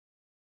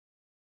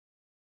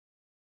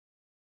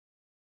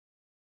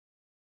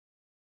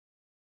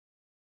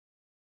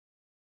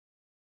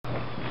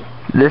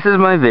This is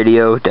my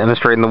video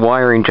demonstrating the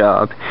wiring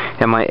job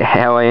and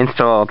how I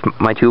installed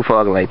my two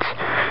fog lights.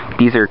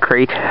 These are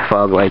Crate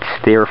fog lights.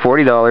 They are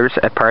 $40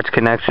 at Parts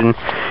Connection,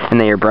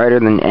 and they are brighter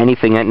than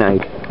anything at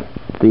night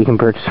that you can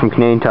purchase from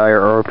Canadian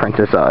Tire or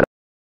Princess Auto.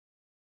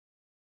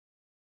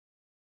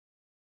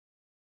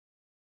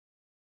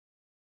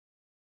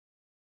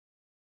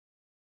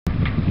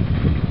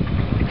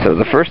 So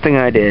the first thing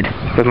I did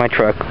with my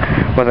truck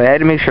was I had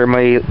to make sure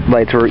my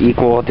lights were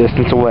equal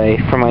distance away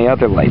from my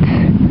other lights,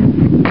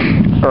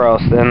 or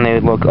else then they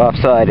would look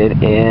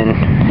off-sided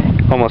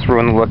and almost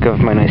ruin the look of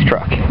my nice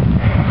truck.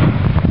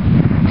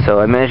 So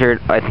I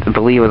measured, I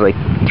believe it was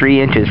like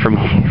 3 inches from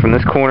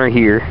this corner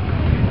here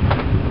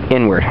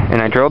inward,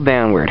 and I drilled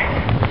downward.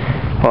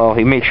 Well,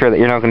 you make sure that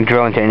you're not going to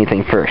drill into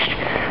anything first.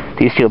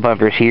 These steel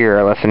bumpers here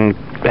are less than,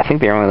 I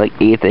think they're only like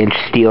 1/8 inch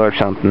steel or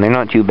something. They're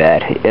not too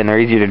bad, and they're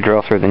easier to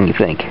drill through than you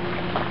think.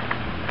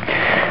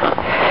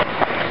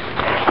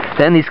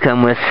 Then these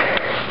come with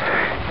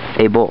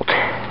a bolt,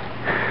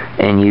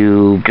 and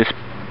you just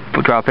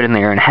drop it in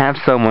there and have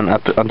someone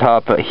up on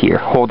top of here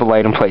hold the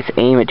light in place,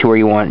 aim it to where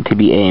you want it to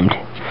be aimed,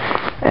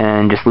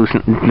 and just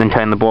loosen and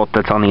tighten the bolt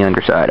that's on the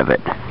underside of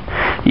it.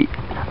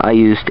 I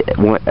used a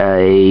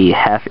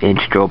 1/2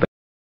 inch drill bit.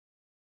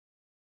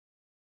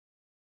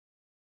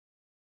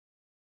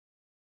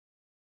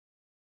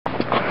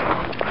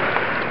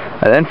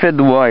 I then fed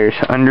the wires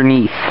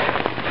underneath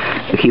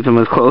to keep them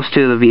as close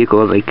to the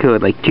vehicle as I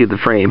could, like to the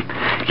frame,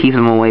 keep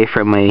them away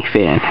from my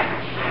fan.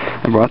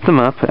 I brought them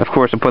up, of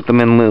course I put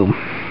them in loom,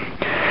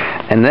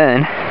 and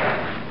then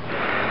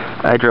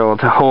I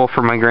drilled a hole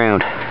for my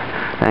ground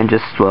and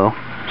just, well,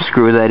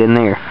 screw that in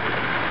there.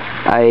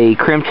 I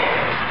crimped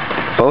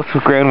both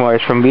ground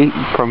wires from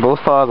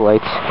both fog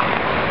lights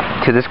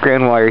to this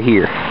ground wire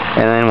here,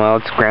 and then, well,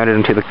 it's grounded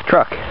into the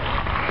truck.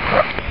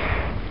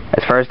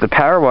 As far as the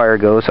power wire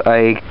goes,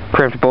 I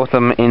crimped both of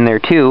them in there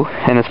too,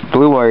 and this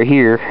blue wire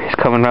here is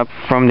coming up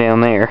from down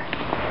there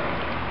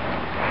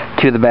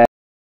to the back.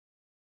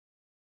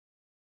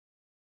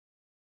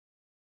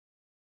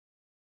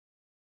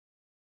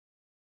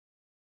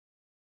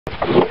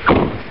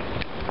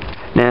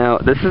 Now,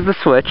 this is the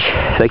switch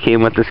that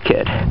came with this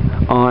kit,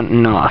 on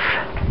and off.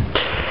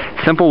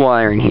 Simple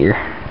wiring here.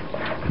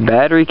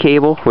 Battery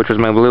cable, which was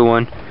my blue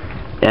one,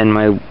 and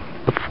my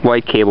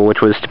white cable,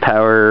 which was to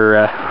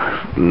power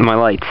my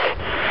lights.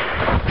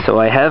 So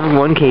I have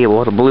one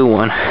cable, the blue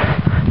one,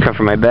 come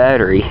from my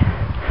battery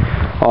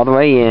all the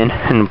way in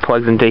and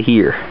plugs into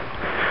here.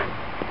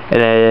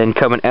 And then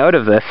coming out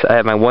of this, I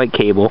have my white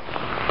cable,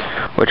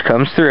 which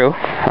comes through.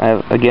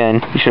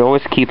 Again, you should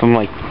always keep them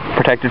like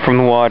protected from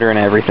the water and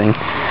everything.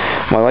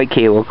 My white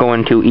cable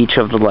going to each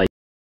of the lights.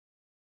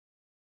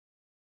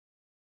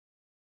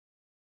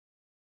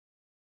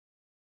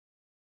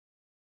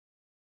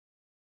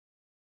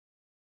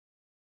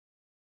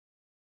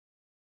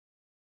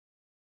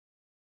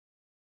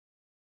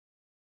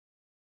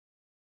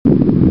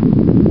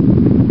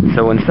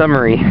 So in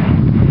summary,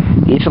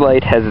 each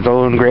light has its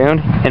own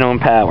ground and own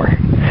power.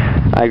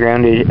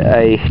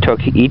 I took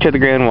each of the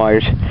ground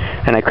wires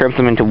and I crimped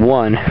them into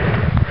one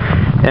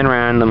and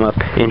ran them up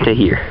into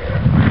here.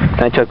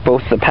 And I took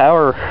both the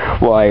power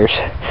wires,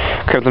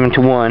 crimped them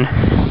into one,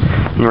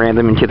 and ran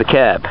them into the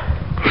cab.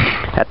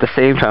 At the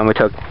same time, I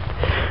took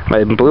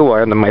my blue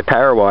wire and my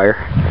power wire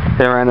and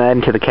ran that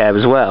into the cab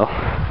as well.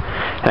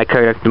 And I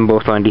connected them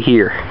both onto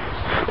here.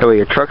 That way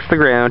your truck's the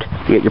ground,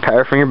 you get your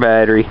power from your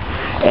battery,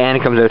 and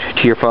it comes out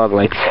to your fog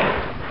lights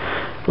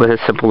with a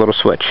simple little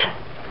switch.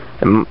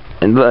 And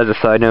as a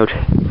side note,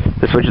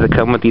 the switches that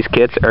come with these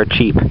kits are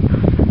cheap.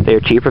 They are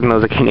cheaper than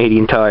those at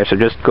Canadian Tire, so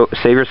just go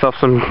save yourself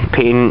some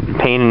pain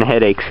and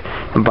headaches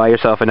and buy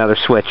yourself another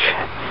switch.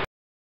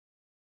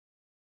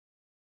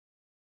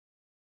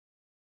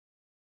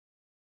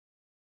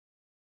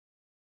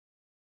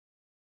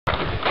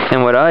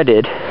 And what I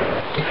did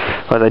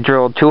was I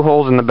drilled 2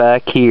 holes in the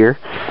back here,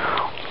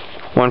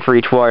 one for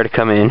each wire to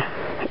come in,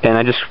 and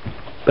I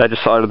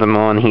just soldered them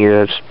on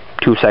here. It's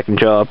a 2-second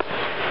job.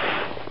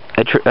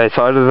 I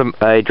soldered them.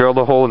 I drilled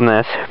a hole in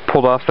this,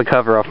 pulled off the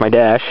cover off my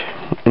dash,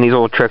 and these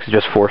old tricks are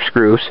just 4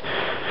 screws,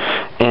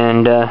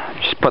 and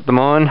just put them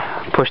on,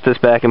 pushed this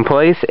back in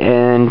place,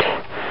 and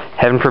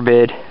heaven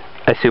forbid,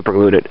 I super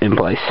glued it in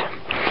place.